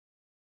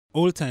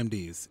Old Time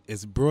Days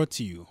is brought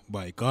to you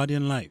by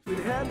Guardian Life.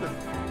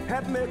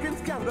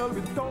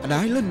 An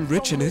island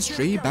rich in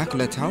history,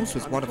 Bacolet House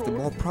was one of the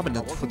more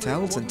prominent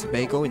hotels in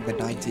Tobago in the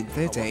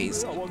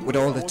 1930s. With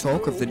all the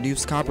talk of the new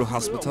Scarborough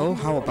Hospital,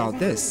 how about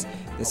this?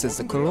 This is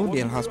the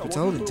Colonial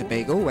Hospital in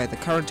Tobago, where the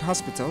current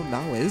hospital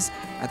now is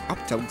at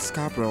Uptown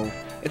Scarborough.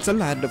 It's a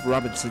land of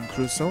Robinson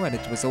Crusoe, and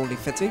it was only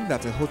fitting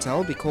that a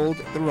hotel be called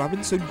the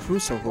Robinson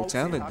Crusoe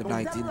Hotel in the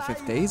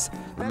 1950s.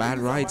 A man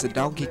rides a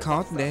donkey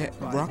cart near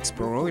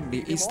Roxborough in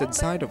the eastern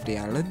side of the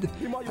island.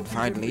 And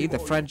finally, the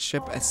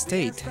Friendship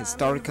Estate,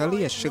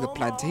 historically a sugar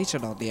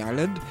plantation on the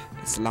island,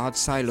 its large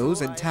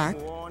silos intact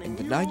in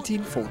the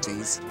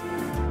 1940s.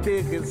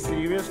 Take it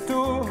serious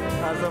too,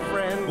 as a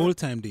friend. Old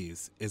Time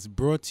Days is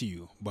brought to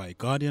you by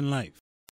Guardian Life.